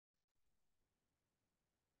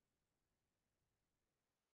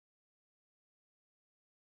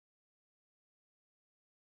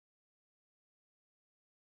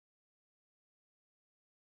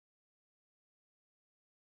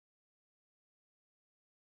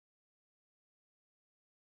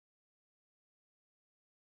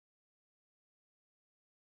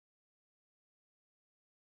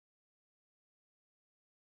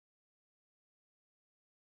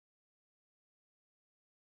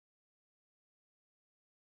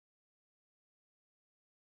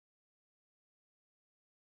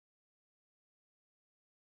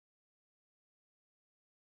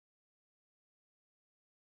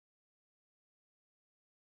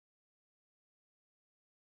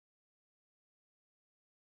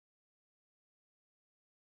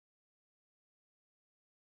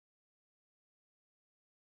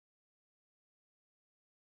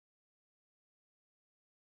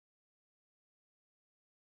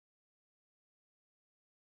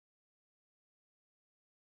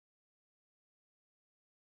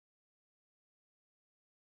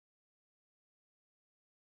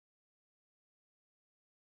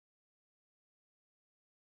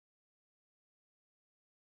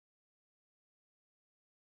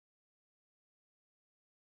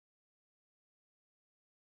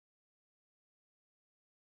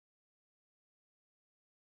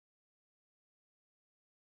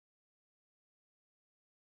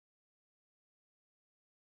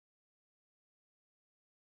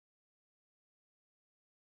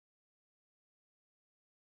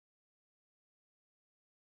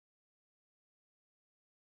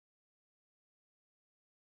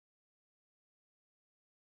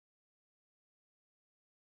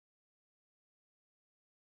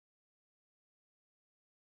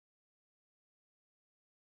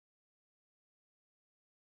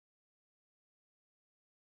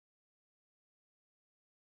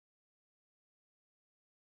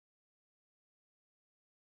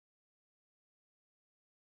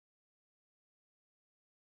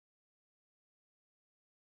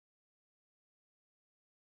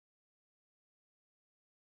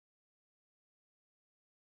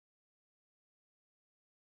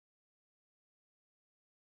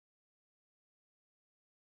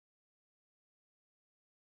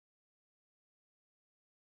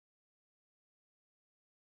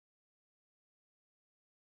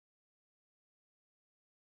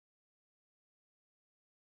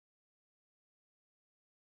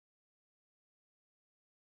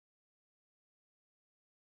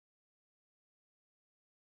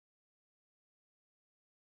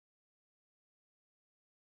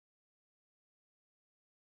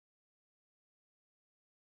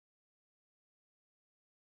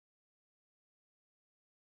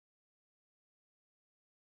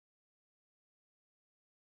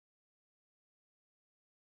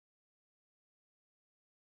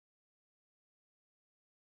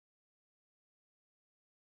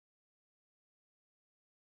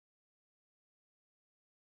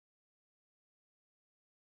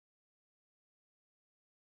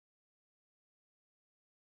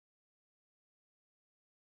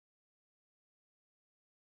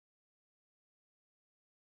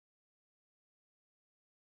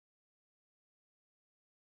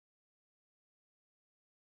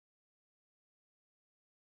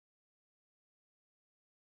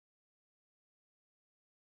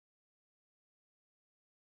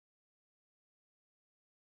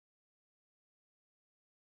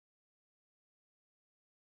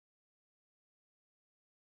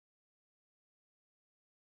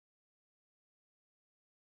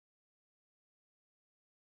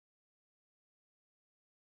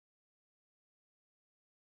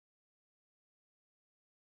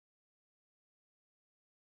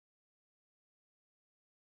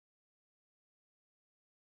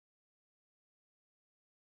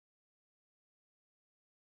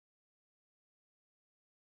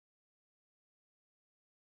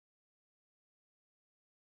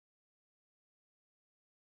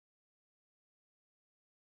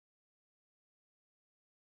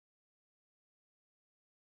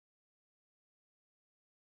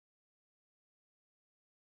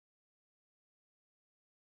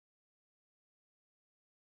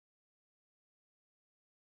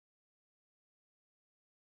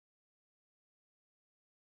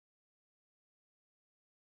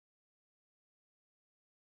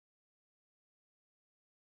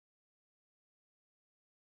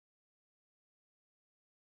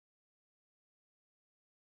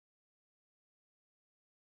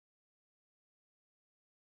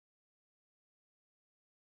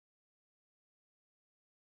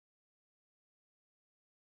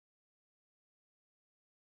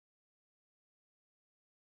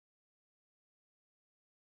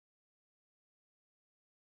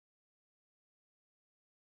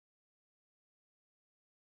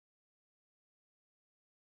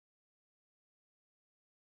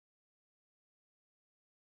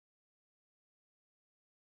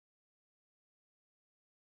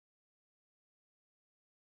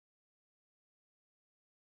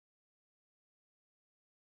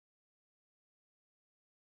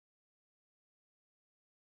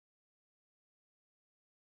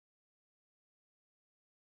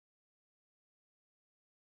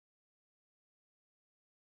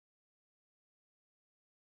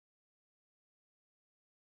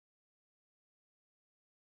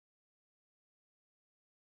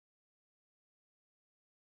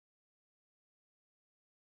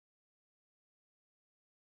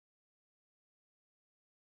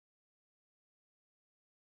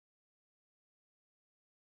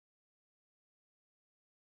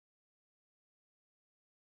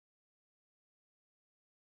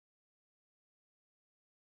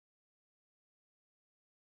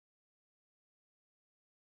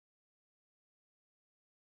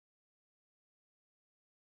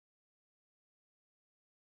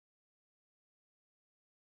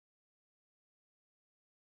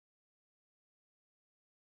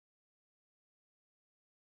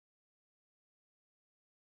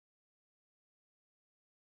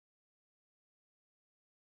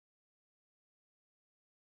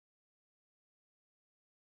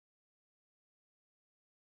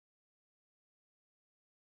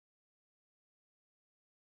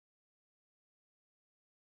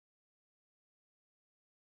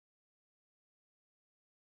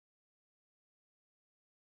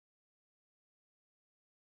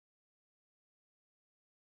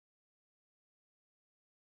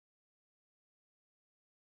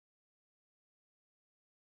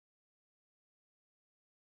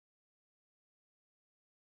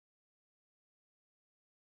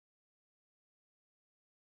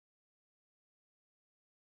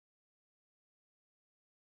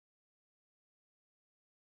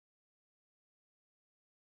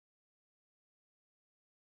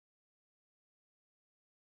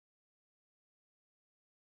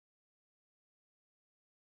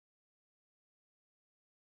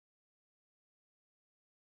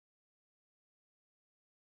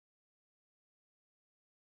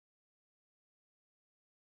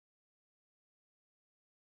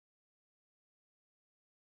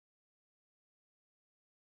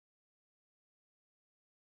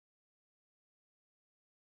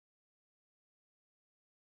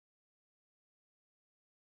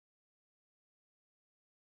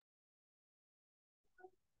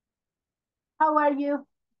How are you?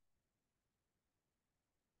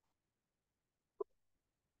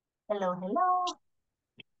 Hello, hello.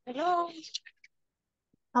 Hello.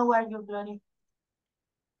 How are you, Gloria?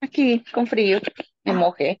 Aquí, con frío. Me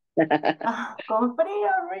mojé. Con frío,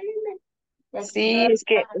 really. Y aquí Sí, todavía. es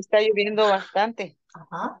que está lloviendo bastante.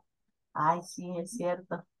 Ajá. Ay, sí, es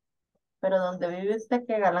cierto. Pero donde vive usted,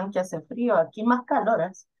 qué galán que hace frío. Aquí más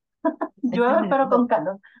caloras. Llueve, pero No, con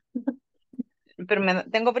calor. pero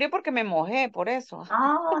tengo frío porque me mojé, por eso.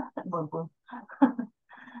 Buen punto.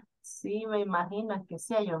 Sí, me imagino que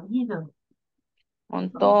sí ha llovido.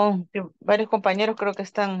 Un montón. Sí, varios compañeros creo que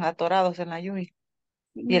están atorados en la lluvia.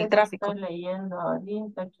 Sí, Y el les estoy tráfico. leyendo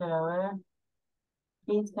ahorita, quiero ver.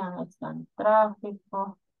 Cristian está en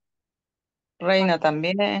tráfico. Reina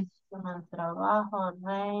también. En el trabajo,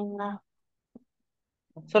 Reina.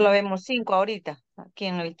 Solo vemos 5 ahorita, aquí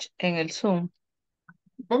en el Zoom.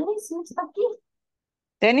 Denise está aquí.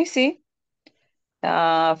 Denis, sí.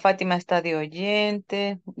 Fátima está de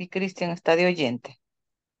oyente y Cristian está de oyente.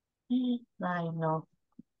 Ay, no,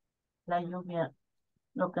 la lluvia,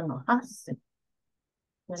 lo que nos hace.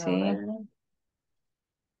 Pero a Sí. ver,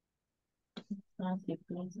 Nancy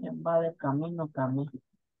Cristian va de camino, camino.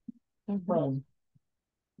 Ujú. Bueno,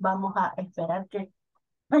 vamos a esperar que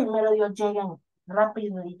primero Dios lleguen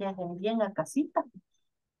rápido y lleguen bien a casita.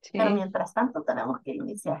 Pero Sí. mientras tanto tenemos que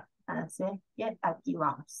iniciar. Así es que aquí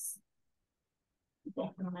vamos.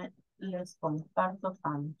 Déjenme, les comparto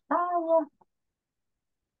pantalla.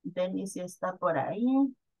 Denis está por ahí.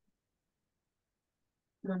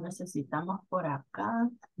 Lo necesitamos por acá.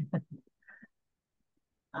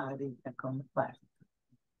 Ahorita comparto.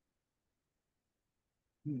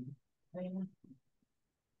 Bueno,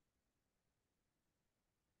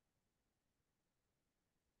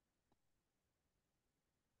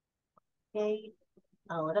 ok,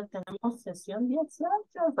 ahora tenemos sesión 18,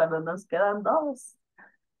 pero nos quedan dos.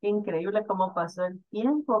 Increíble cómo pasó el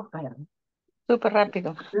tiempo, pero Súper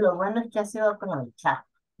rápido. lo bueno es que ha sido aprovechado.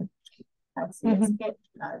 Así es Ujú. que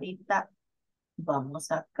ahorita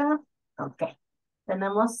vamos acá. Ok.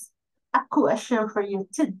 Tenemos a question for you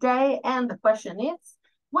today, and the question is,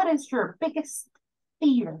 what is your biggest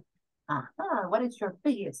fear? Ajá, what is your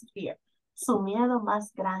biggest fear? Su miedo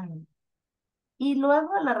más grande. Y luego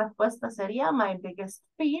la respuesta sería, my biggest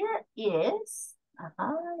fear is,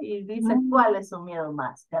 ajá, y dice, ¿cuál es su miedo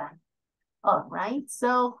más grande? All right,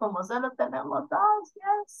 so como solo tenemos dos,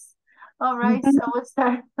 yes. All right, so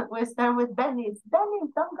we start with Dennis.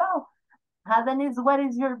 Dennis, don't go. Dennis, what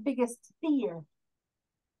is your biggest fear?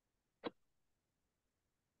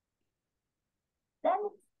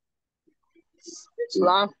 Dennis,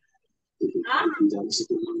 La-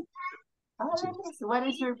 Dennis, what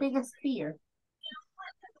is your biggest fear?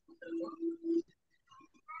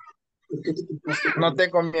 No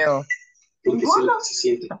tengo miedo. Ninguno.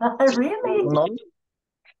 Really? No,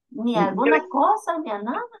 Ni alguna cosa, ni a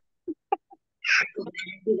nada.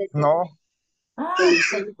 no,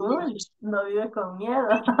 Qué cool. No vive con miedo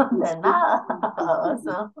de nada.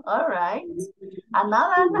 Awesome. All right. A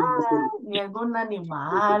nada, nada. Ni algún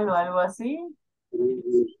animal o algo así.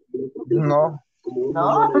 no.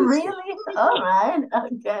 No, really? All right.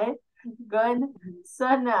 Okay. Good.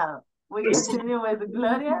 So now we continue with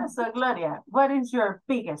Gloria. So Gloria, what is your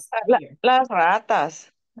biggest fear? las ratas.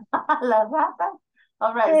 La rata?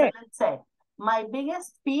 All right. So Eh, let's say my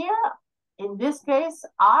biggest fear in this case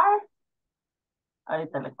are,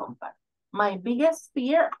 ahorita le comparto. My biggest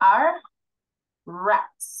fear are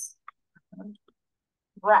rats.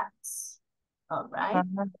 Rats. All right.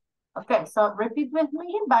 Ajá. Okay, so repeat with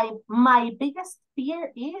me. By my biggest fear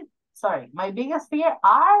is, sorry, my biggest fear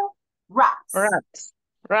are rats. Rats.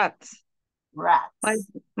 Rats. My Rats.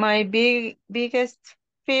 my biggest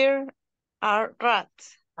fear are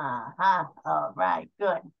rats. Ajá, all right,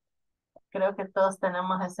 good. Creo que todos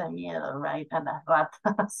tenemos ese miedo, right? A las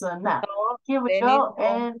ratas. So now, No, here we Denis go. no.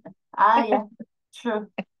 And, yeah, true.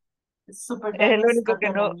 Super Es el Dennis único no que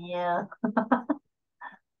tiene no. miedo.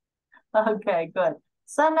 Okay, good.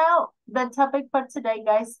 So now the topic for today,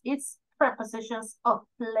 guys, is prepositions of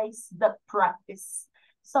place, the practice.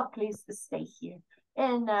 So please stay here.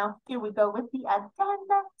 And now here we go with the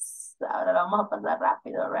attendance. Ahora vamos a pasar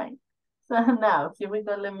rápido, right? So now here we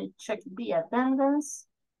go. Let me check the attendance.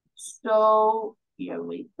 So here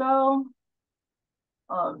we go.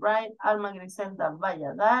 All right. Alma Griselda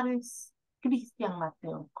Valladares. Cristian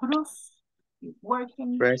Mateo Cruz. Keep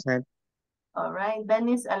working. Present. All right.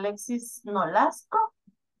 Dennis Alexis Nolasco.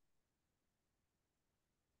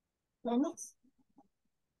 Dennis.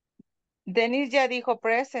 Denis ya dijo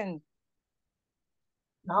present.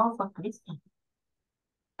 No, fue Cristian.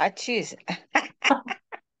 Achis.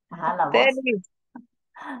 Ajá, la voz. Denis.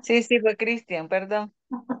 Sí, sí, fue Cristian, perdón.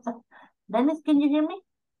 Dennis, can you hear me?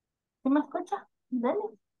 ¿Sí me escucha?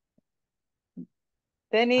 Dennis. Ah,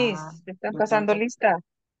 Denis, ¿te estás yo pasando lista?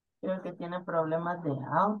 creo que tiene problemas de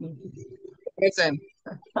audio. Present.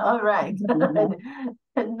 All right.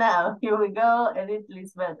 Now, here we go. Edith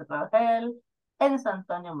Lisbeth Rogel. Enzo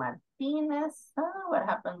Antonio Martínez. What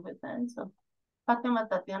happened with Enzo? Fátima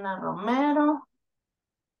Tatiana Romero.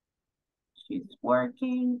 She's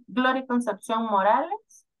working. Gloria Concepción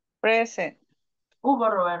Morales. Present. Hugo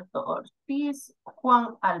Roberto Ortiz.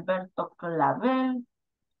 Juan Alberto Clavel.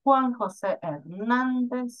 Juan José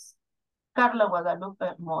Hernández. Carla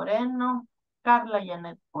Guadalupe Moreno. Carla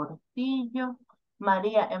Janet Portillo.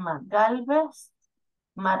 María Emma Galvez.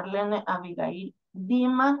 Marlene Abigail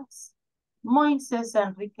Dimas, Moisés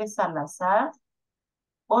Enrique Salazar,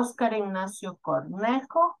 Óscar Ignacio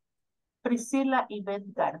Cornejo, Priscila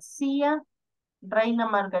Ivette García, Reina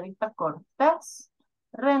Margarita Cortés,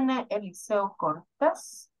 René Eliseo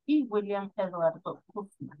Cortés y William Eduardo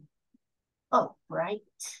Guzmán. Oh, right.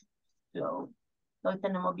 So, hoy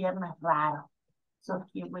tenemos viernes raro. So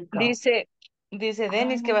here we go. Dice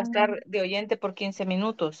Denis que va a estar de oyente por 15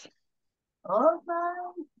 minutos. All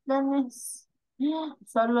right, Dennis.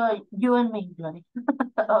 Solo you and me, Glory.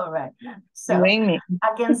 All right. So, You and me.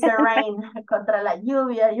 against the rain, contra la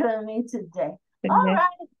lluvia, you and me today. All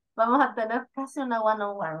right. Vamos a tener casi una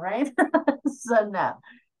one-on-one, right? So now,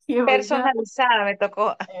 here we go. Personalizada me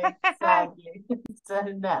tocó. Exactly. So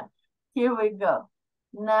now, here we go.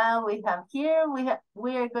 Now we have here,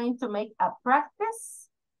 we are going to make a practice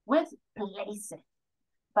with places.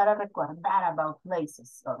 Para recordar about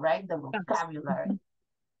places, all right? The vocabulary.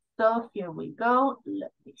 So here we go.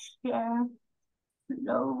 Let me share.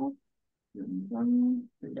 Hello.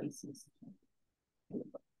 Places.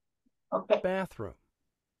 Okay. Bathroom.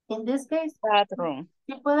 In this case, Bathroom.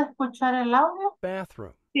 ¿sí puede escuchar el audio?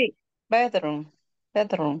 Bathroom. Sí. Bathroom.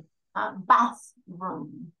 Bathroom.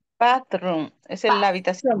 Bathroom. Bathroom. Es en la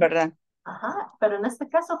habitación, ¿verdad? Ajá. Pero en este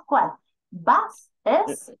caso, ¿cuál? Bath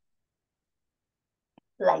es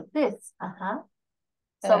like this. Ajá.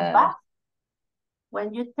 So bath.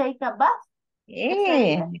 When you take a bath, ¿qué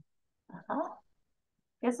sería? Ajá.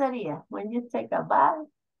 ¿Qué sería? When you take a bath.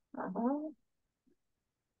 Ajá.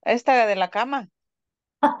 Esta de la cama.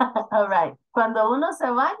 All right. Cuando uno se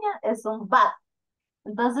baña es un bath.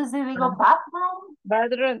 Entonces si digo bathroom.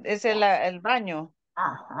 Bathroom es el baño.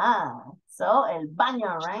 Ajá. So el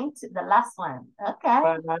baño, right? The last one. Okay.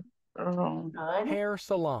 Bathroom. Good. Hair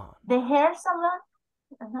salon. The hair salon.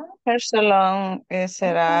 Ajá. Hair salon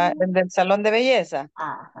será el del salón de belleza.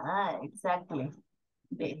 Ajá, exactly.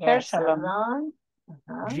 The hair Hair salon. salon.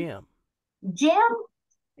 Ajá. Gym. Gym.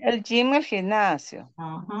 El gym, el gimnasio.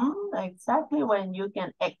 Exactly. When you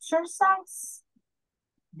can exercise.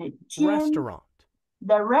 The gym. Restaurant.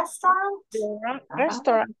 The restaurant.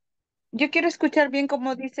 Restaurant. Yo quiero escuchar bien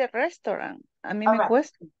cómo dice restaurant. A mí me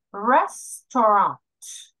cuesta. Restaurant.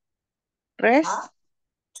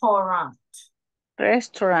 Restaurant.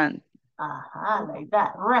 Restaurant. Ajá, like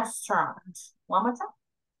that. Restaurant. One more time.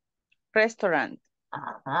 Restaurant.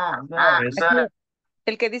 Ajá, good. Aquí,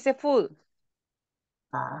 el que dice food.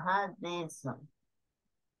 Ajá, this one.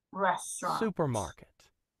 Restaurant. Supermarket.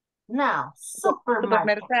 Now, supermarket.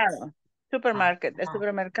 Supermercado. Supermarket, el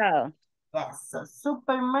supermercado. Yes, so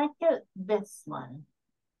supermarket, this one.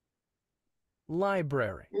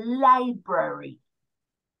 Library. Library.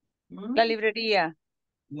 La librería.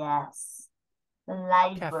 Yes,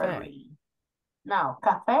 library. Now,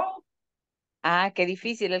 café. Ah, qué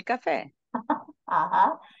difícil el café.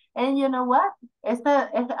 Ajá. And you know what? Este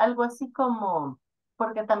es algo así como,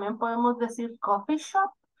 porque también podemos decir coffee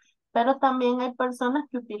shop, pero también hay personas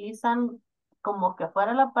que utilizan como que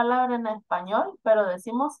fuera la palabra en español, pero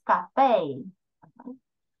decimos café. Ajá.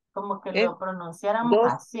 Como que lo pronunciáramos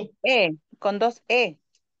así. Con dos E.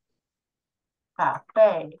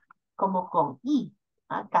 Café, como con I.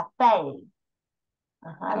 Café.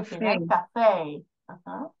 Ajá, al final café.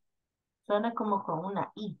 Ajá. Suena como con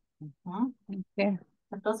una I. Okay.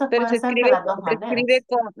 Entonces pero puede ser de las dos maneras. Se escribe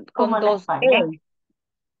como con en dos español. E.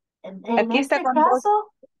 En este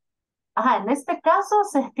caso, en este caso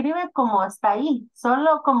se escribe como está ahí,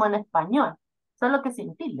 solo como en español, solo que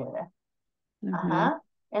sin tilde, ¿verdad? Ajá.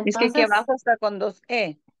 Es que aquí Entonces, abajo está con dos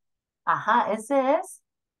E. ajá, ese es,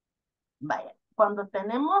 vaya, cuando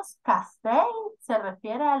tenemos café se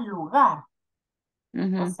refiere al lugar.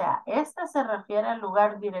 O sea, este se refiere al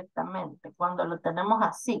lugar directamente. Cuando lo tenemos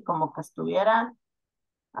así, como que estuviera,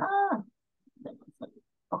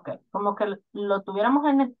 ok, como que lo tuviéramos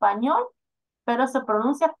en español, pero se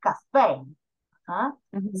pronuncia café.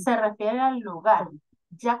 Se refiere al lugar.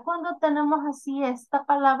 Ya cuando tenemos así esta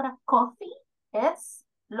palabra coffee, es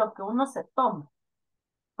lo que uno se toma.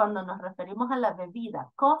 Cuando nos referimos a la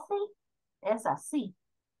bebida, coffee es así.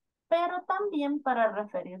 Pero también para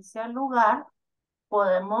referirse al lugar,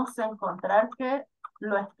 podemos encontrar que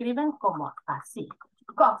lo escriben como así.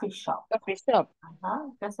 Coffee shop. Coffee shop. Ajá,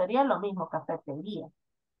 que sería lo mismo, cafetería.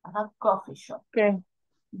 Ajá, coffee shop. Okay.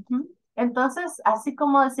 Ujú. Entonces, así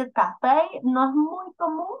como decir café, no es muy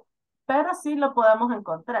común, pero sí lo podemos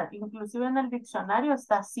encontrar. Inclusive en el diccionario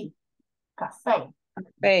está así, café.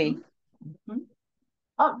 Pay. Ujú.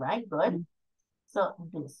 All right, good. So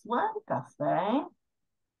this one, café.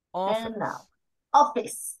 And now,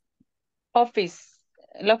 Office. office. Office.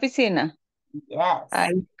 La oficina. Yes,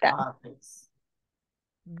 Ahí está. office.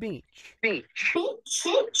 Beach. Beach.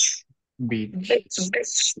 Beach.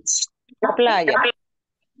 La playa.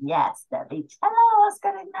 Yes, the beach. Hello,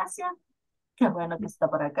 Oscar Ignacio. Qué bueno que está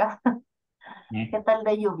por acá. ¿Qué tal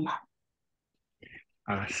de lluvia?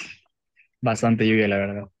 Sí. Bastante lluvia, la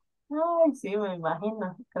verdad. Ay, sí, me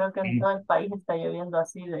imagino. Creo que en todo el país está lloviendo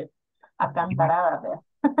así de acantarada, ¿verdad?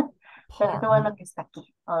 Pero qué Park. bueno que está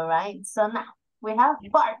aquí. All right, so now we have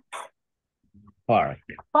park. Park.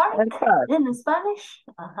 Park El parque. in Spanish.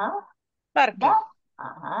 Ajá. Parque. That.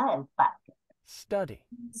 Ajá, el parque. Study.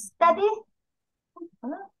 Study.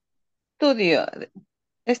 Ajá, Estudio.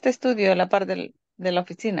 Este estudio, la parte de la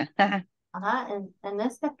oficina. Ajá. ajá, en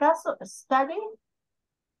este caso, study.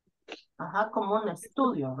 Ajá, como un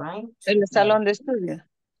estudio, right? El Like salón de estudio.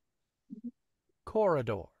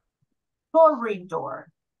 Corridor. corridor.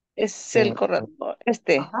 Es el corredor. Ajá,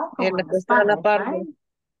 El como en que está a la Spanish, par right? de.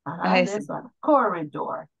 Ah, Ajá, ese. this one,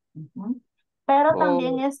 corridor. Ujú. Pero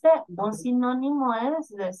también O- un sinónimo es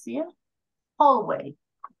decir hallway,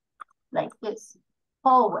 like this,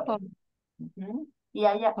 hallway. Ujú. Y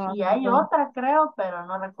hay otra, creo, pero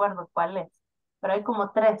no recuerdo cuál es. Pero hay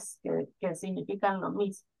como tres que significan lo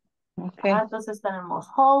mismo. Ok. Ajá, entonces tenemos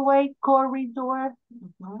hallway, corridor.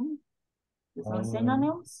 Ujú. These son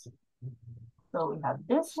synonyms. So we have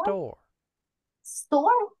this one, Store.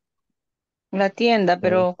 store. La tienda,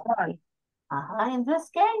 pero ¿cuál? Ajá, in this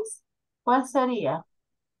case, ¿cuál sería?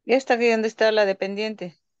 ¿Y esta aquí donde está la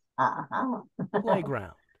dependiente? Ajá.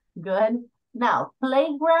 Playground. Good. Now,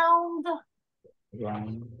 playground.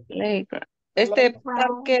 Playground. ¿Este parque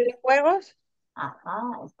Playground. de juegos? Ajá,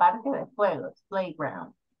 el parque de juegos,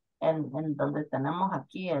 playground. En donde tenemos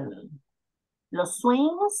aquí los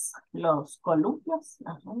swings, los columpios,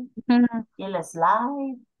 ajá, Ujú. y el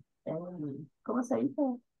slide, ¿cómo se dice?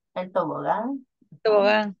 El tobogán. Ajá.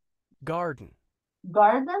 Tobogán. Garden.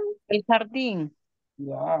 Garden, El jardín.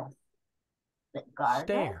 yes. The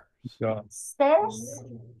garden. Stairs. Stairs,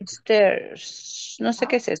 Stairs. No sé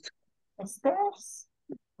qué es esto. stairs.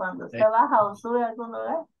 Cuando usted baja o sube a algún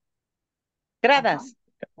lugar. Ajá. Gradas.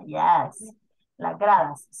 Yes. Las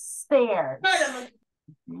gradas. Stairs.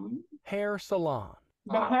 Ujú. Hair salon.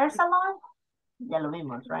 The hair salon. Ya lo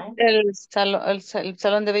vimos, right? El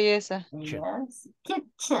salón de belleza. Yes.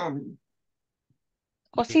 Kitchen.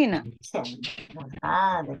 Cocina. Kitchen.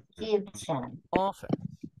 Ajá, the kitchen. Office.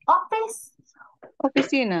 Office.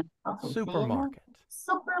 Oficina. Oficina. Supermarket.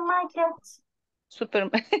 Supermarket. Super...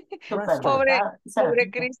 Restaurant. Pobre, Supermercado. Se pobre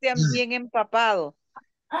repite. Cristian, bien empapado.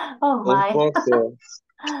 Oh Un my. poco.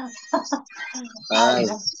 Ay, Ay,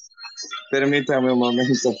 no. permítame un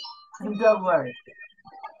momento. Don't worry.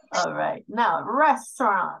 All right. Now,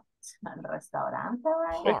 restaurant. El restaurante,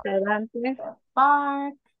 right? Park. Restaurante, The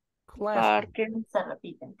park. Classroom. parque, Se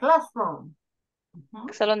repiten. Classroom.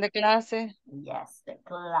 Ujú. salón de clase, Yes, the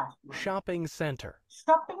classroom. Shopping center.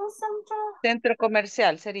 Shopping center. centro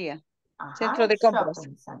comercial sería. Ajá, Centro de compras.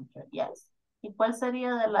 shopping center. Yes. ¿Y cuál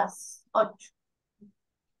sería de las 8?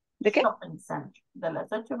 ¿De qué? Shopping center. De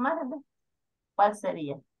las 8 imágenes. ¿Cuál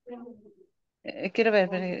sería? Quiero ver,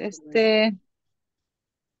 Shopping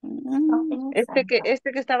center.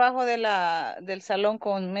 este que está abajo del salón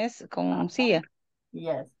con Ajá. silla.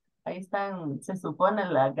 Yes. Ahí están, se supone,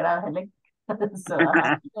 las gradas eléctricas. So,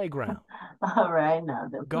 ajá. Playground. All right, now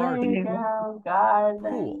the Garden. playground,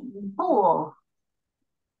 garden, pool.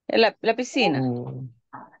 La piscina.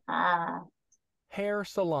 Ah, Hair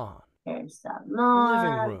salon. hair Living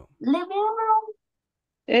salon. room. Living room.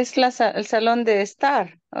 Es el salón de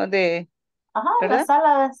estar, o de, Ajá, la ¿verdad?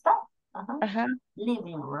 sala de estar. Ajá. Ajá.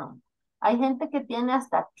 Living room. Hay gente que tiene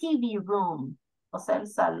hasta TV room. O sea,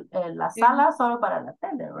 la Sí. sala solo para la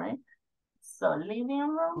tele, right? So, living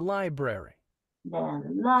room, Library.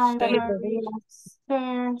 then library,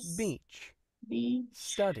 stairs, Beach. beach,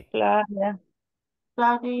 Study. Playa,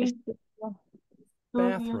 study, estudio,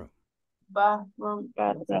 studio, Bathroom.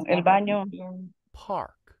 bathroom, el baño,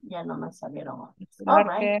 Park. Ya no me salieron otros. All right.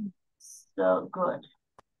 Parque. So good.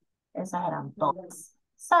 Esas eran todas.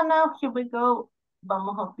 So now here we go.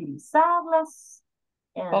 Vamos a utilizarlas.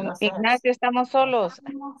 Con Los Ignacio estamos solos.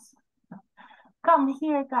 ejercicios. Come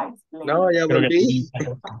here, guys, No, please. ya Creo que volví.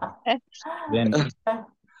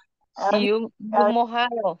 Y un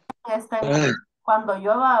mojado. Cuando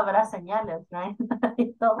llueva habrá señales, right?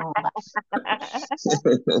 Y todo.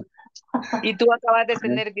 Y tú acabas de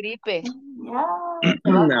tener gripe. Ya,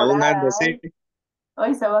 se va a Aún ando curar, así. right?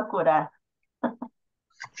 Hoy se va a curar.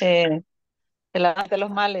 Te lavaste los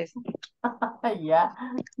males. Ya.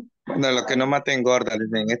 Bueno, lo que no mata engorda.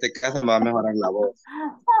 En este caso me va a mejorar la voz.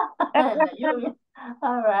 La lluvia.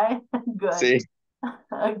 All right, good. Sí.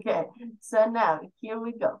 Okay, so now here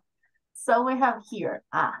we go. So we have here,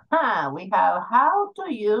 we have how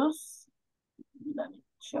to use, let me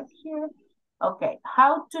check here. Okay,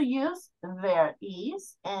 how to use there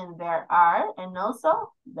is and there are, and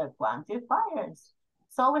also the quantifiers.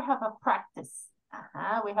 So we have a practice.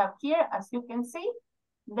 We have here, as you can see,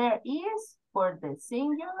 there is for the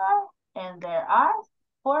singular and there are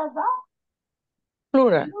for the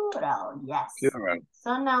Plural. plural, yes. Plural.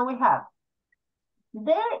 So now we have,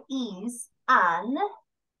 there is an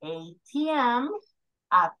ATM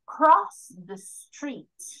across the street.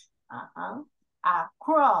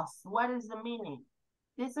 Across, what is the meaning?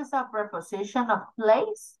 This is a preposition of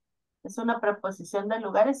place. Es una preposición de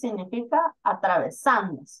lugares, significa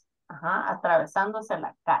atravesándose. Atravesándose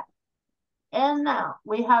la calle. And now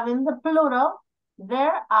we have in the plural,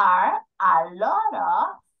 there are a lot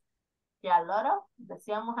of, que a lot of,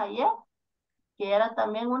 decíamos ayer, que era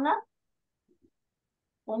también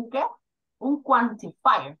 ¿un qué? Un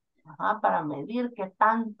quantifier, para medir qué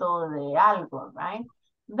tanto de algo, right?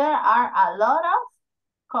 There are a lot of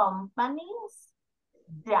companies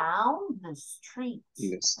down the street.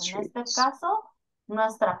 En este caso,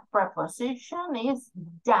 nuestra preposition is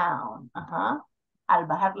down, al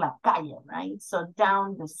bajar la calle, right? So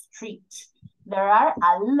down the street. There are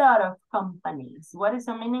a lot of companies. What is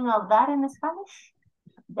the meaning of that in Spanish?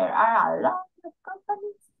 There are a lot of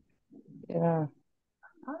companies. Yeah.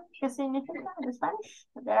 ¿Qué significa en Spanish?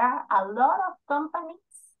 There are a lot of companies.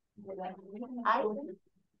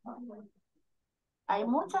 Hay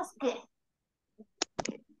muchas que.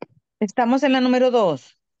 Estamos en la número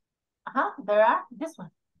 2. There are this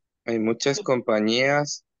one. Hay muchas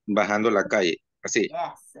compañías bajando la calle. Así.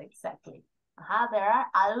 Yes, exactly. There are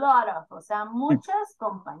a lot of, o sea, muchas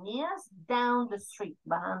compañías down the street,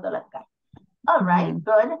 bajando la calle. All right,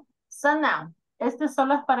 good. So now, esto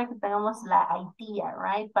solo es para que tengamos la idea,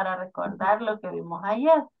 right? Para recordar lo que vimos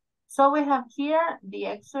ayer. So we have here the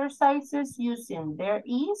exercises using there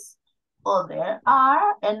is, or there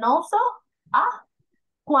are, and also a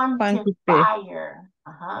quantifier.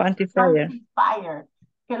 Quantifier.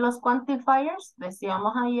 Que los quantifiers,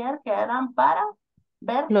 decíamos ayer, que eran para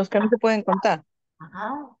ver. Los que no se pueden contar.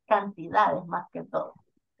 Cantidades más que todo.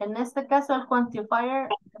 En este caso, el quantifier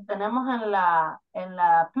que tenemos en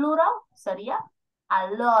la plural sería a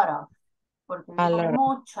lot of, porque digo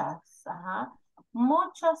muchas,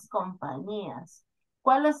 muchas compañías.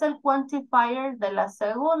 ¿Cuál es el quantifier de la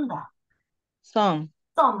segunda? Some.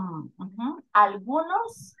 Some.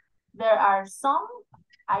 Algunos, there are some,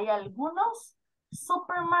 hay algunos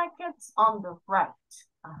supermarkets on the right.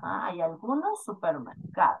 Hay algunos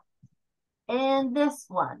supermercados. And this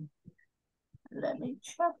one, let me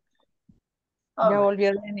check. Ya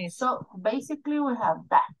volvió Dennis. So basically we have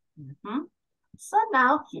that. So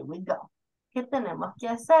now here we go. ¿Qué tenemos que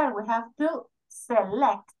hacer? We have to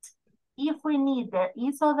select if we need there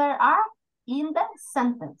is or there are in the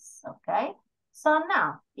sentence, okay? So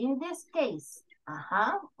now, in this case,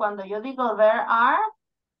 cuando yo digo there are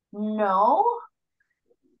no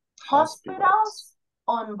hospitals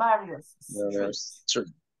on various streets.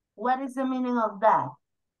 What is the meaning of that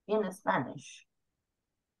in Spanish?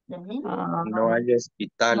 The meaning? No hay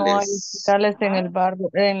hospitales. No hay hospitales en el barrio,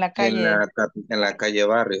 en la calle. En la calle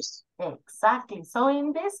Barrios. Exactly. So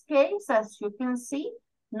in this case, as you can see,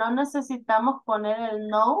 no necesitamos poner el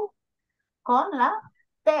no con la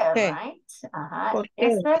there, right?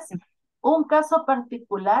 Este es un caso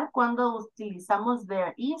particular cuando utilizamos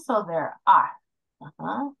there is o there are.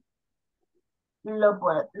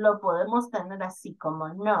 Lo podemos tener así como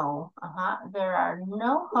no. There are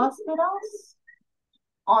no hospitals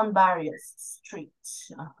on various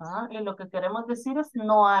streets. Y lo que queremos decir es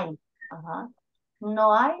no hay.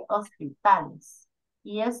 No hay hospitales.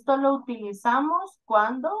 Y esto lo utilizamos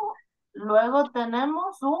cuando luego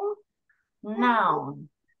tenemos un noun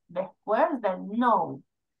después del no.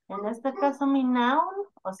 En este caso mi noun,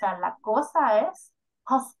 o sea, la cosa es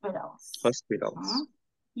hospitals. Hospitals.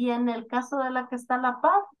 Y en el caso de la que está a la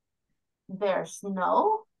par, there's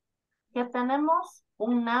no. ¿Qué tenemos?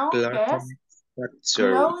 Un noun que es Clothing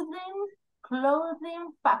factory.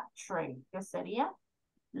 clothing factory, que sería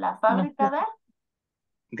la No fábrica sé. de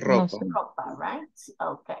No Ropa. sé. ropa, right?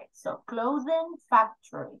 Okay, so clothing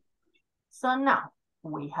factory. So now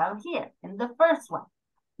we have here in the first one,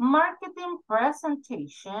 marketing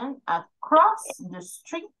presentation across the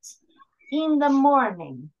street in the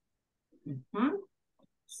morning. Mhm.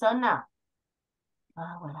 So now,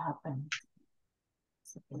 what happened?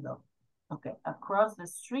 Se quedó. Okay, across the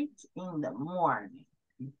street in the morning.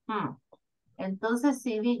 Mhm. Entonces,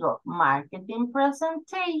 si digo marketing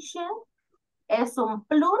presentation, ¿es un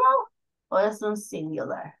plural o es un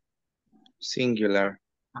singular? Singular.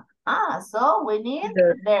 So we need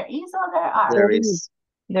There, there is or there are. There there is. is.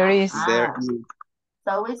 There is. There Ah, is.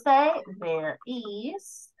 so we say there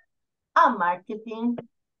is a marketing,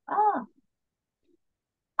 ah,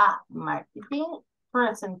 a marketing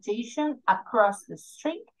presentation across the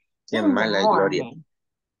street Qué in the mala, Gloria. morning.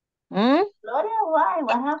 ¿Mm? Gloria, why?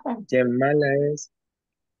 What happened? Qué mala es.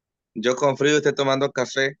 Yo con frío, usted tomando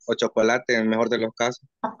café o chocolate, en el mejor de los casos.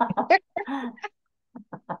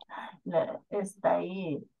 Está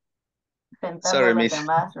ahí tentando a Sorry, los miss.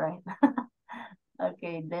 demás, right?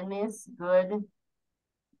 Okay, Dennis, good.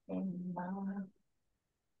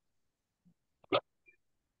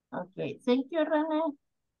 Okay, thank you, René.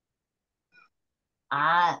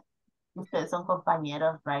 Ustedes son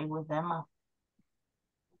compañeros, right, with Emma.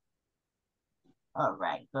 All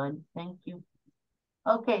right, good, thank you.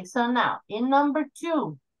 Okay, so now, in number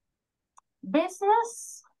 2,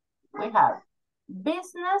 business, we have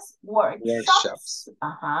business workshops,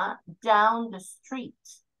 down the street.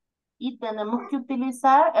 Y tenemos que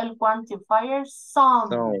utilizar el quantifier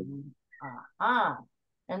some.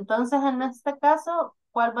 Entonces, en este caso,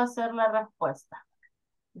 ¿cuál va a ser la respuesta?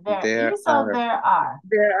 There There is or are. there are?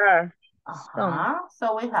 There are some.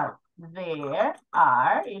 So we have there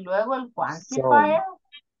are, y luego el quantifier,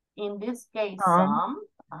 in this case, some.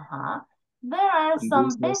 There are some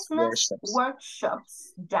business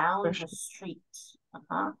workshops down the street.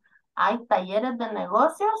 Hay talleres de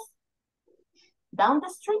negocios down the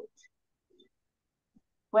street.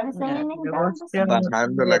 What is the Yeah, meaning down the street?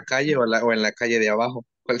 Bajando la calle o en la calle de abajo.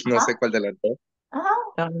 No sé cuál de las dos.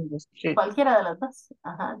 Down the street. Cualquiera de los dos.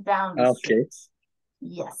 Down the Okay. street.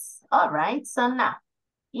 Yes. All right. So now,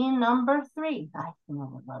 in number 3. Ay,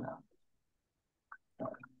 no.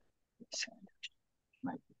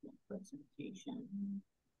 Presentation.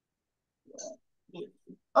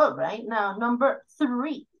 All right. Now, number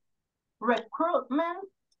 3. Recruitment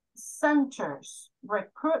centers.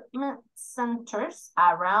 Recruitment centers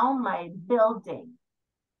around my building.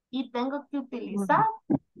 Y tengo que utilizar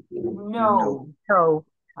no. No.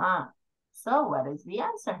 So what is the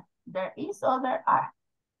answer? There is or there are?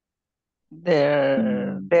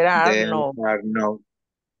 There are no. There are no.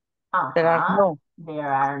 There are no.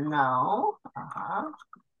 There are no.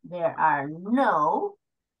 There are no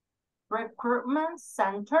recruitment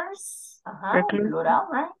centers. Plural,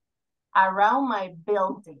 right? Around my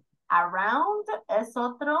building. Around es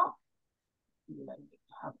otro.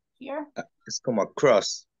 Here. Es como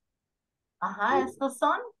across. Estos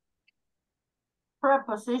son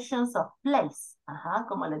prepositions of place.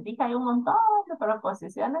 Como les dije, hay un montón de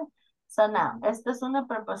preposiciones. So now, esta es una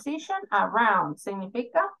preposition around.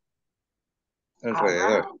 Significa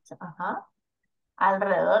Alrededor. around,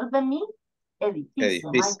 alrededor de mi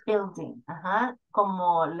edificio, my building.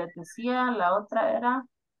 Como les decía, la otra era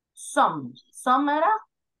some. Some era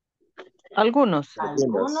Algunos.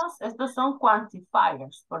 algunos. Estos son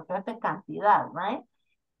quantifiers, porque es de cantidad, right?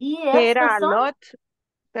 Y Era estos a son lot.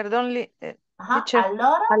 Perdón, teacher. a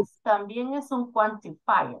lot of también es un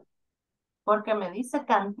quantifier, porque me dice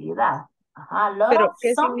cantidad. A lot Pero, of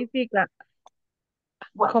 ¿qué some, significa?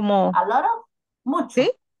 well, Como, a lot of, mucho.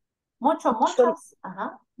 ¿sí? Muchos.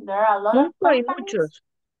 There are a lot of Mucho y companies. muchos.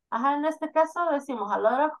 En este caso decimos a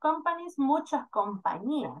lot of companies, muchas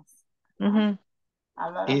compañías. Ujú. A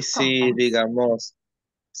lot Y of si, companies. digamos,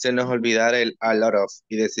 se nos olvidara el a lot of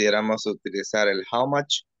y decidiéramos utilizar el how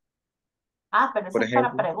much, Pero eso por es para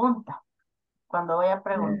ejemplo. pregunta. Cuando voy a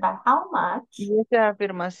preguntar how much. Y esa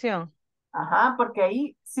afirmación. Porque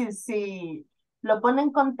ahí si lo pone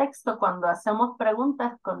en contexto cuando hacemos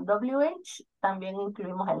preguntas con WH, también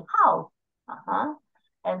incluimos el how.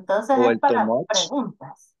 Entonces O es el too para much.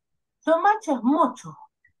 preguntas. Too much es mucho.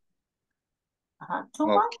 Too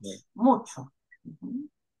much, Okay. mucho.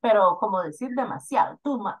 Pero como decir demasiado,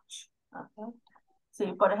 too much.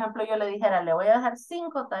 Si, por ejemplo, yo le dijera, le voy a dejar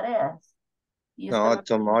 5 tareas. Y No, usted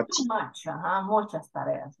too much. too much, muchas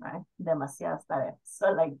tareas, right? Demasiadas tareas. So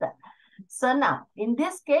like that. So now, in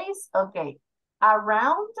this case, okay,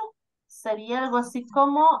 around sería algo así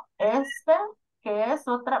como este, que es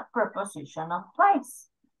otra preposition of place.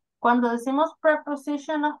 Cuando decimos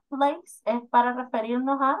preposition of place es para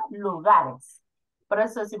referirnos a lugares. Por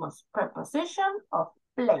eso decimos preposition of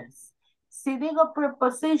place. Si digo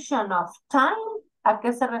preposition of time, ¿a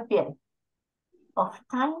qué se refiere? Of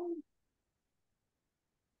time.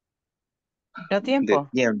 ¿No De tiempo?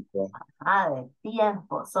 tiempo. De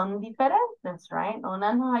tiempo. Son diferentes, right?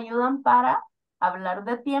 Unas nos ayudan para hablar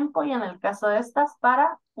de tiempo y en el caso de estas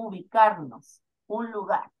para ubicarnos, un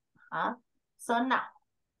lugar. So now,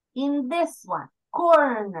 in this one,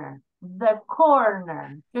 corner, the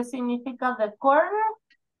corner. ¿Qué significa the corner?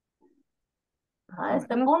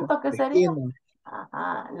 Este No sé. punto, ¿qué sería? Esquina.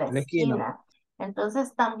 La La esquina. esquina.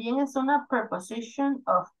 Entonces también es una preposition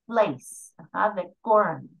of place. The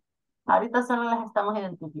corner. Ahorita solo las estamos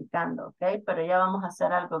identificando, ¿ok? Pero ya vamos a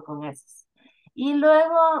hacer algo con esas. Y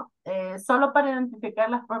luego, solo para identificar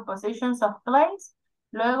las prepositions of place,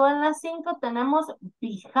 luego en las 5 tenemos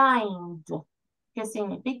behind. ¿Qué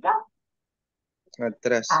significa?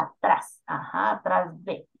 Atrás. Atrás. Atrás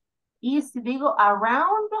de. Y si digo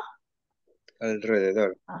around,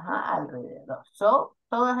 Alrededor. alrededor. So,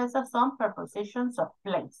 todas esas son prepositions of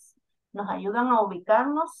place. Nos ayudan a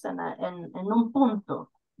ubicarnos en un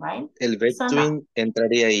punto, right? El So now, between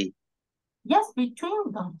entraría ahí. yes,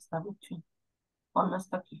 between. ¿Dónde está between? ¿O no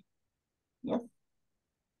está aquí? Yes.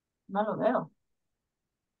 No lo veo.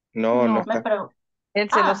 No, no No, Me está. pregunto. él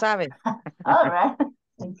se lo sabe. All right.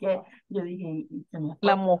 Es que yo dije, y se me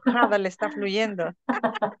La fue. mojada le está fluyendo.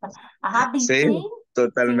 Sí, Between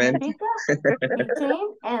totalmente. significa between,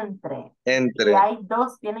 entre. Y Entre. hay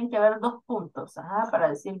dos, tienen que haber dos puntos, para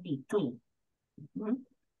decir between.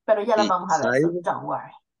 Pero ya las Y vamos a ver, so side. don't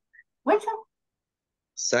worry. Which one?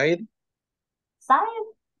 Side. Side,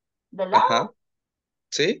 de Ajá. lado,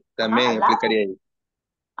 Sí, al también lado. aplicaría ahí.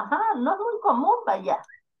 No es muy común, vaya.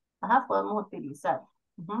 Podemos utilizar.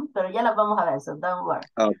 Pero ya las vamos a ver, so don't worry.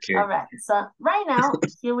 Okay. All right, so right now,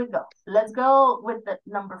 here we go. Let's go with the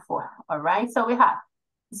number 4. All right, so we have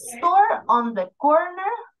store on the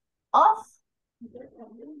corner of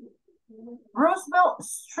Roosevelt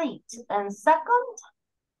Street and 2nd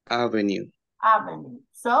Avenue. Avenue.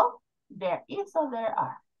 So there is or there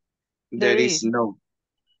are? There is no.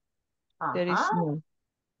 There is no.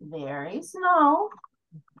 There is no.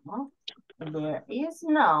 There is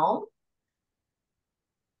no.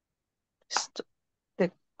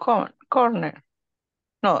 The corner.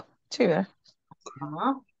 No, sí, ¿verdad?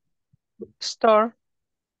 Store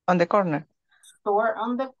on the corner Store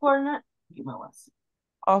on the corner. Give me one second.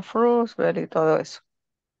 of Roosevelt y todo eso.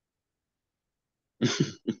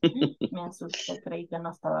 Me asusté, creí que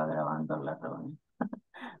no estaba grabando la reunión.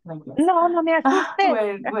 No, no me asusté.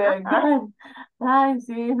 We're good. Ay,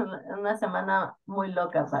 sí, una semana muy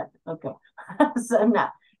loca, but okay. So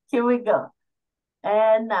now, here we go.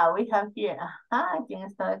 And now we have here, ¿quién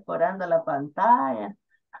está decorando la pantalla?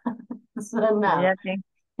 So now, Ya que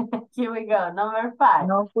here we go, number 5.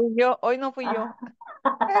 no fui yo, hoy no fui yo.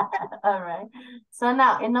 All right. So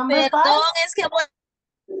now, in number 5. Perdón, es que voy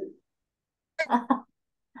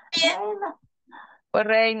Bueno, Pues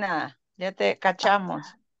reina, ya te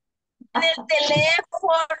cachamos. en el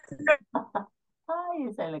teléfono.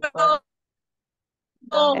 ay, se le fue.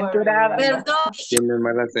 Don't worry, Enturada. Reina. Perdón. Tiene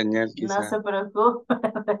mala señal, No quizá. se preocupe,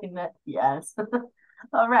 Reina. Yes.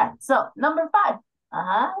 All right. So, number 5.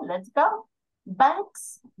 Let's go.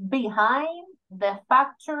 Banks behind the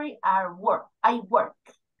factory are work. I work.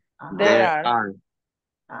 There There are.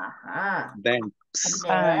 are banks.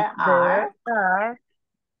 There There are are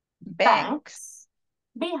banks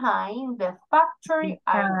behind the factory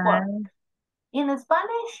I work. behind. In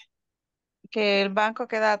Spanish, Que el banco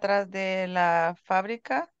queda atrás de la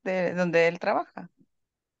fábrica de donde él trabaja.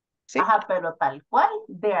 ¿Sí? pero tal cual.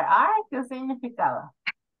 There are, ¿qué significaba?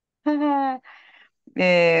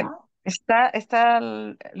 Eh, Ah, está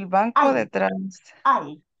el banco Hay. detrás.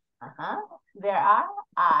 I. There are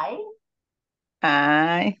I.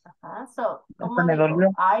 Ay, So, hasta ¿cómo me digo? dolió.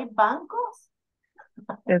 Hay bancos.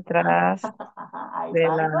 Detrás Hay de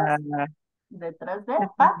bancos. la, Detrás de detrás de la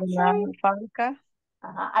factory. fábrica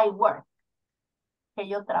I work. Que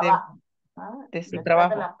yo trabajo. de su Detrás de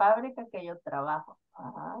trabajo. la fábrica que yo trabajo.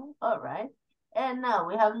 All right. And now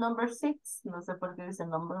we have number 6. No sé por qué dice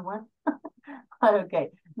number 1. Okay.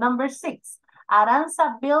 Number 6.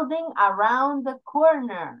 Aranza building around the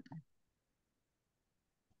corner.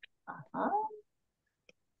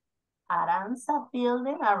 Aranza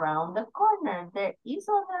building around the corner. There is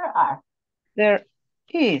or there are? There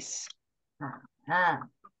is. Ah,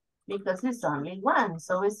 because it's only one.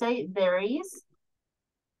 So we say there is.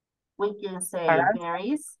 We can say Around. there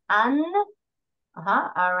is an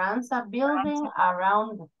around a building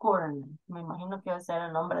around the corner. Me imagino que va a ser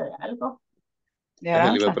el nombre de algo. De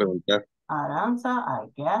Eso le iba a Aranza. preguntar. Aranza,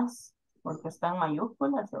 I guess, porque está en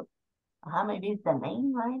mayúsculas. So, maybe it's the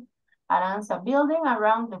name, right? Aranza building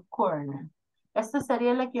around the corner. Este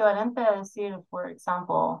sería el equivalente a decir, for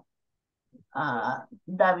example,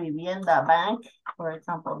 Da Vivienda Bank, for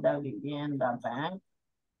example, Da Vivienda Bank.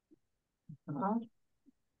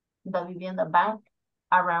 Da Vivienda Bank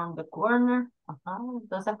around the corner.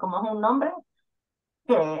 Entonces, como es un nombre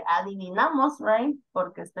que adivinamos, right?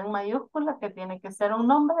 Porque está en mayúscula, que tiene que ser un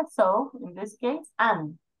nombre. So, in this case,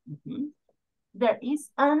 an. There is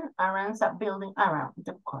an Aranza building around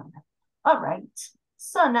the corner. All right.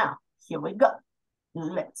 So now, here we go.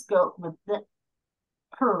 Let's go with the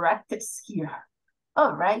practice here.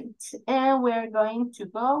 All right. And we're going to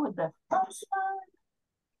go with the first one.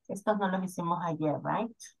 Estos no los hicimos ayer,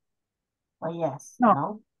 right? Oh, yes.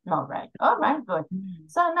 No. No, right. All right, good.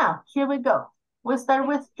 So now, here we go. We start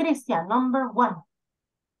with Christian, number 1.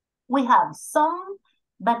 We have some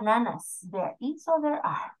bananas. There is or there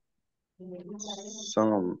are?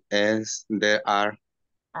 Some as there are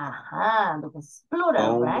Because it's plural,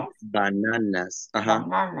 some right? bananas.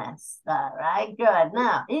 Bananas. All right, good.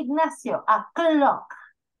 Now, Ignacio, a clock.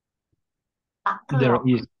 A There clock.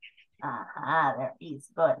 is. There is.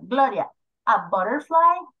 Good. Gloria, a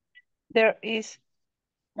butterfly. There is.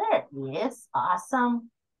 There is. Awesome.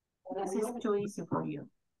 This is too easy for you.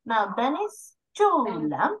 Now, Dennis, 2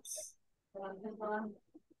 lamps.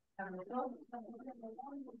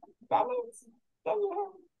 Dennis, can you hear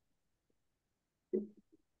me?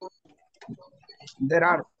 There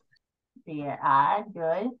are. There are.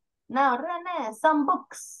 Good. Now, Rene, some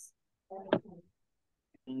books.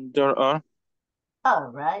 There are.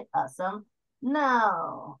 All right, awesome.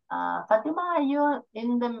 Now, Fatima, are you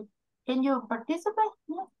in the, can you participate?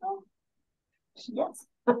 Yes, no? Yes.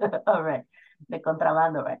 All right, the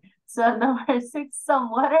contrabando, right? So number 6, some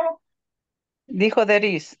water. Dijo there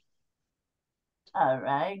is. All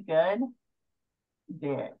right, good.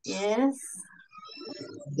 There is.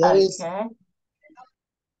 There is. Okay.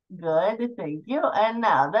 Good, thank you. And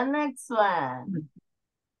now the next one.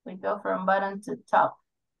 We go from bottom to top.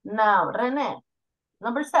 Now, Rene,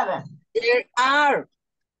 number 7. There are.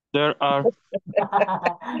 There are.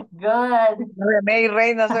 Good. René y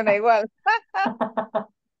Reina suena igual.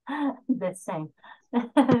 The same.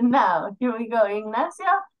 Now, here we go. Ignacio,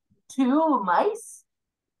 2 mice.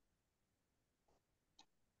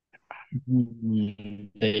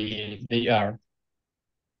 They are.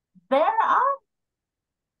 There are?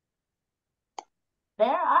 There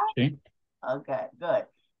are? Sí. Okay, good.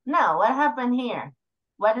 Now, what happened here?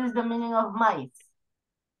 What is the meaning of mice?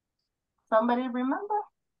 Somebody remember?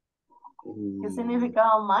 ¿Qué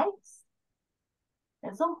significaba mice?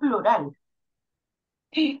 Es un plural.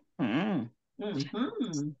 Mm.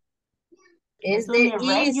 Is Es un there is.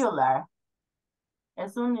 irregular.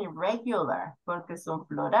 Es un irregular porque es un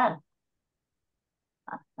plural.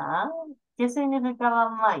 ¿Qué significaba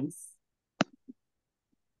mice?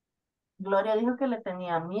 Gloria dijo que le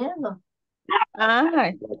tenía miedo.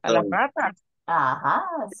 Ay, a las ratas.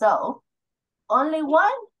 So, only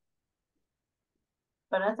one.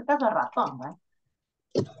 Pero en este caso ratón, right?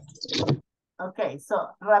 Okay, so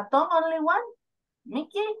ratón only one.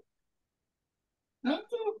 Mickey?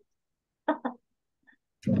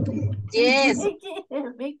 Yes.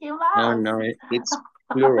 Mickey Mouse. No, it's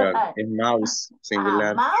plural. Es mouse,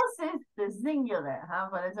 singular. Mouse is the singular.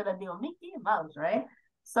 Por eso les digo Mickey Mouse, right?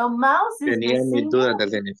 So mouse is Tenía the mis singular. dudas del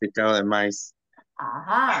significado de mice.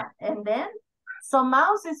 And then, so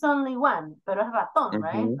mouse is only one, pero es ratón,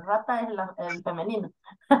 right? Rata es el femenino.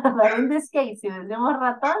 But in this case, si decimos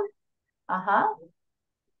ratón,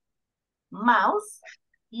 mouse,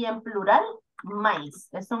 y en plural, mice.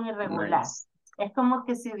 Es un irregular. Mice. Es como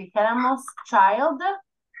que si dijéramos child,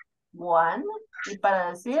 one, y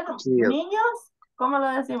para decir niños, ¿cómo lo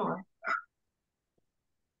decimos?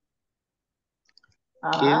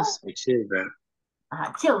 Kids or children.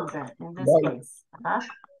 Children, in this case.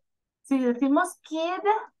 Si decimos kid,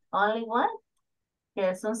 only one, que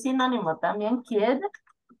es un sinónimo también, kid.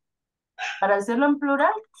 Para decirlo en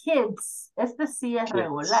plural, kids. Este sí es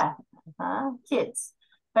regular. Kids.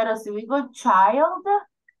 Pero si digo child,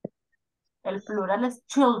 el plural es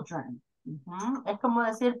children. Es como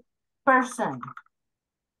decir person.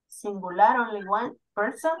 Singular, only one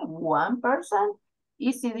person.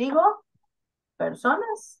 Y si digo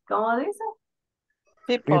personas, ¿cómo dice?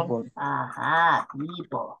 People.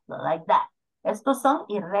 People. Like that. Estos son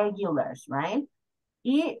irregulars, right?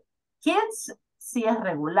 Y kids sí es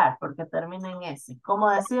regular porque termina en S. ¿Cómo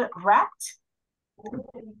decir rat?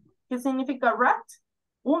 ¿Qué significa rat?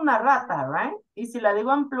 Una rata, right? Y si la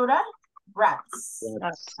digo en plural, rats.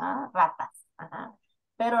 Ratas. Ajá.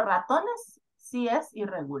 Pero ratones sí es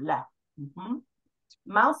irregular. Ujú.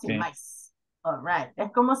 Mouse y Okay. mice. All right.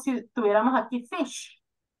 Es como si tuviéramos aquí fish.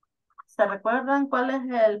 ¿Se recuerdan cuál es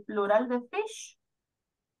el plural de fish?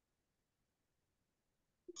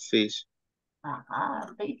 Fish.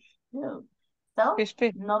 Ajá, fish. Too. So, Fish,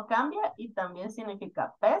 fish. no cambia y también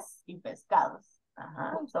significa pez y pescados.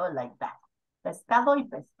 Ajá, so like that. Pescado y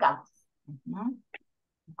pescados. Ujú.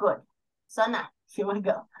 Good. So now, here we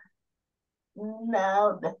go.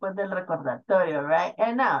 Now, después del recordatorio, right?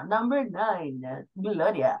 And now, number 9,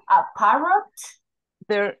 Gloria. A parrot?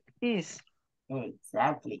 There is.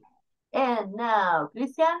 Exactly. And now,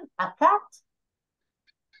 Christian, a cat?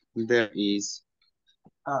 There is.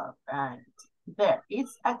 All right. There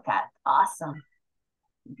is a cat. Awesome.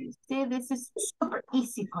 You see, this is super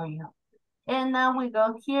easy for you. And now we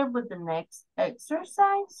go here with the next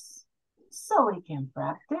exercise so we can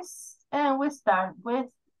practice. And we start with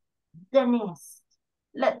Denise.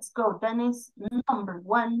 Let's go, Denise. Number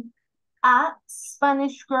 1. A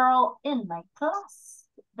Spanish girl in my class.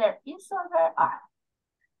 There is or there are?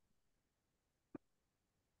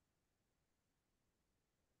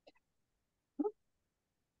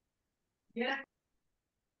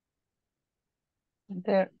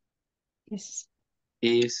 There is.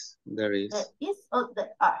 Is. There is. There is or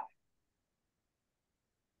there are?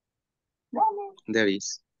 Denise. There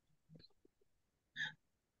is.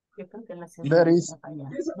 Yo creo que la There is.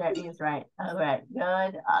 There is, right. All right,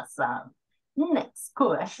 good, awesome. Next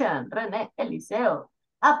question, René Eliseo.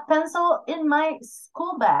 A pencil in my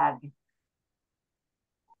school bag.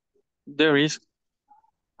 There is.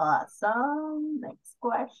 Awesome. Next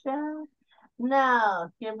question.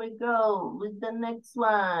 Now, here we go with the next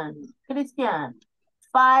one. Christian,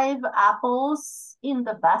 5 apples in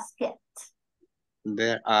the basket.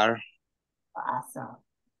 There are. Awesome.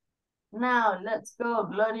 Now, let's go,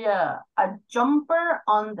 Gloria. A jumper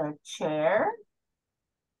on the chair.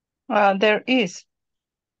 There is.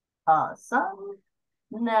 Awesome.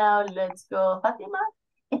 Now, let's go, Fatima.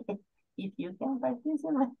 If you can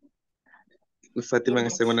participate. Fátima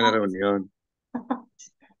está en una reunión.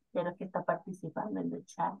 Pero que está participando en the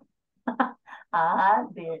chat.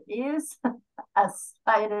 There is a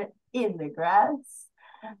spider in the grass.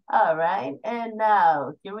 All right, and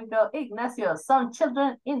now here we go. Ignacio, some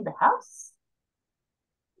children in the house.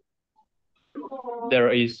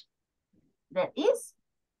 There is. There is.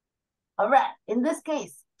 All right, in this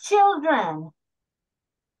case, children.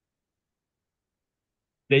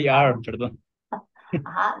 They are, perdón.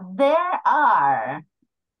 There are.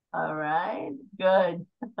 All right, good.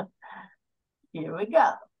 Here we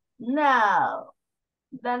go. Now,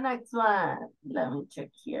 the next one. Let me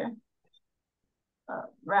check here.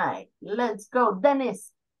 All right, let's go.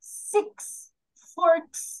 Dennis, 6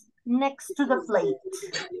 forks next to the plate.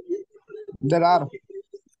 There are.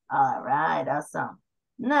 All right, awesome.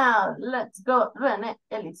 Now, let's go. René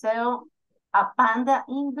Eliseo, a panda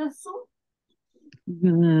in the zoo.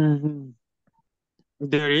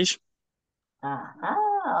 There is.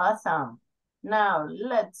 Awesome. Now,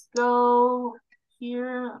 let's go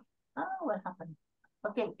here. Oh, what happened?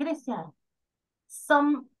 Okay, Christian.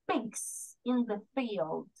 Some pigs in the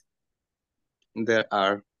field. There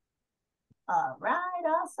are. All right,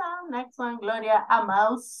 awesome. Next one, Gloria. A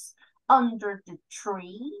mouse under the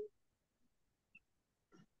tree.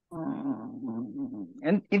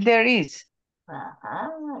 And there is.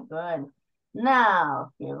 Good.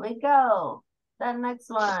 Now, here we go. The next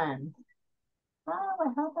one. Oh,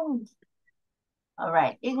 what happened? All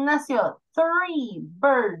right, Ignacio, 3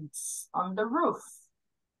 birds on the roof.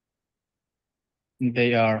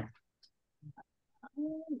 They are.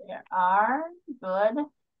 There are. Good.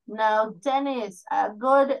 Now, Dennis, a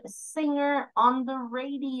good singer on the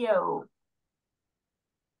radio.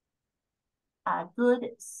 A good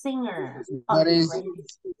singer on There the is. radio.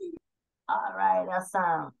 All right,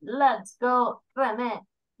 awesome. Let's go, René.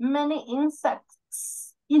 Many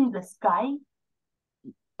insects in the sky.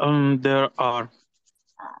 There are.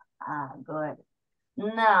 Good.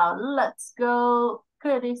 Now, let's go,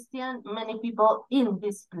 Christian. Many people in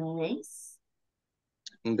this place.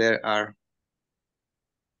 There are.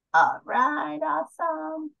 All right,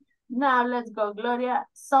 awesome. Now, let's go, Gloria.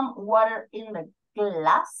 Some water in the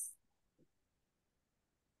glass.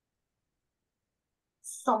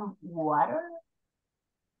 Some water.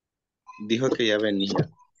 Dijo que ya venía.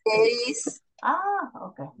 There is.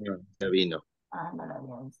 Okay. No, ya vino. Ah, no la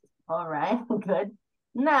había visto. All right, good.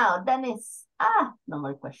 Now, Dennis. No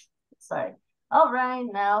more questions. Sorry. All right,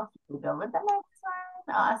 now we go with the next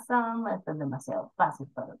one. Awesome. Esto es demasiado fácil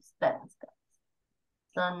para ustedes, guys.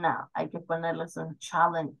 So now, hay que ponerles un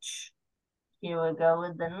challenge. Here we go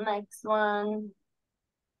with the next one.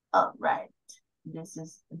 All right. This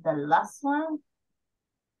is the last one.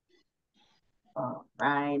 All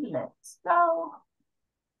right, let's go.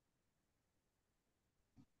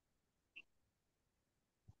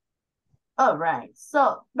 All right,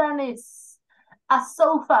 so that is a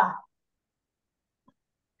sofa.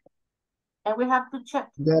 And we have to check.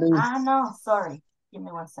 There is. No, sorry. Give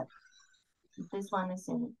me one second. This one is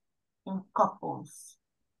in couples.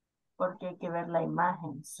 Porque hay que ver la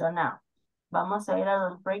imagen. So now, vamos a ir a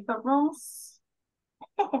los breakout rooms.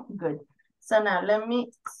 Good. So now, let me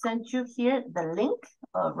send you here the link.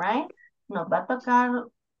 All right. Nos va a tocar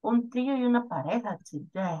un trío y una pareja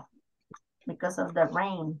today. Because of the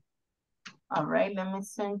rain. All right, let me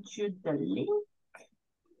send you the link.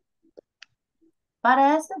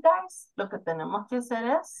 Para eso, guys, lo que tenemos que hacer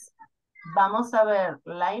es, vamos a ver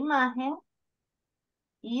la imagen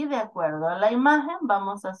y de acuerdo a la imagen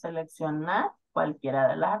vamos a seleccionar cualquiera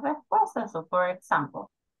de las respuestas. So, for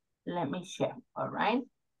example, let me share, all right?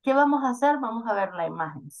 ¿Qué vamos a hacer? Vamos a ver la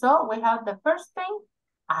imagen. So, we have the first thing,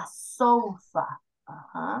 a sofa.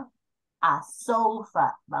 A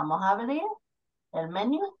sofa. Vamos a abrir el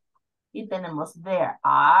menú. Y tenemos there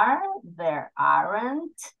are, there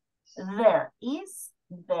aren't, there is,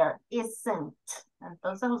 there isn't.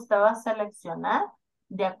 Entonces usted va a seleccionar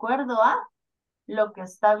de acuerdo a lo que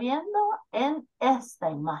está viendo en esta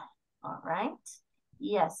imagen. All right.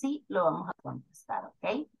 Y así lo vamos a contestar,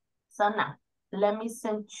 ¿ok? So now, let me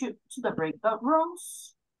send you to the breakout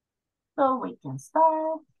rooms so we can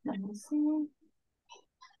start. Let me see.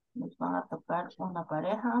 Nos van a tocar una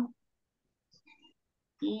pareja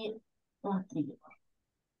y un trío.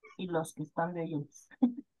 Y los que están de ellos.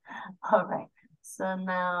 All right. So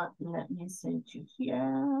now let me send you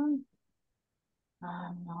here.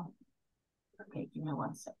 No. Okay, give me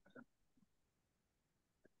one second.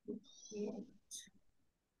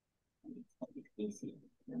 Easy.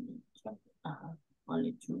 Let me check.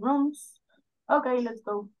 Only 2 rooms. Okay, let's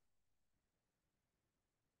go.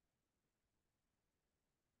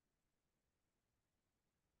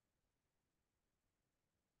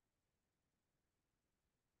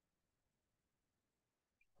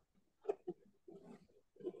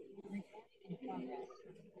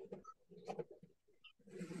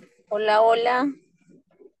 Hola, hola.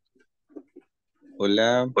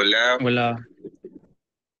 Hola. Hola.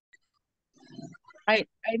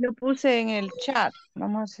 Ahí lo puse en el chat.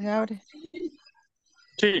 Vamos a ver si se abre.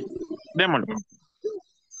 Sí, démoslo.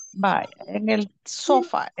 Vaya, en el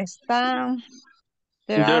sofá está.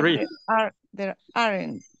 There There are, is. there are, there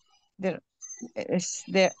aren't. There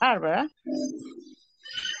are, ¿verdad?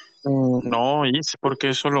 No, is porque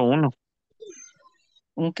es solo uno.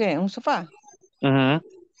 ¿Un qué? ¿Un sofá? Ujú.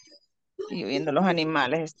 Y yo viendo los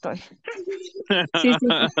animales estoy. Sí, sí,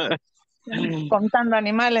 sí. Contando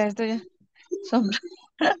animales estoy ya.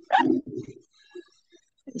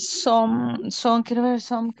 Quiero ver,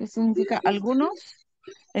 ¿qué significa? Algunos.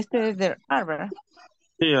 There are, ¿verdad?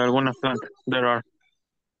 Sí, algunas plantas. There are.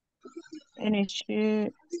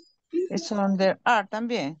 Son there are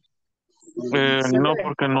también. No,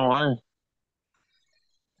 porque no hay.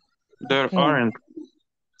 There Ok. aren't.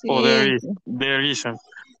 O there Sí, is. There isn't.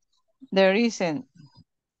 there isn't.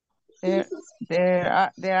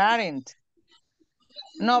 There aren't.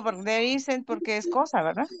 No, porque there isn't porque es cosa,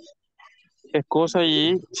 ¿verdad? Es cosa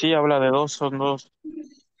y sí habla de dos, son dos.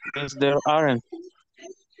 Es there aren't.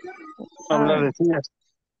 Habla de Aren't. sillas.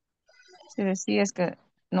 Sí, es que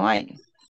no hay.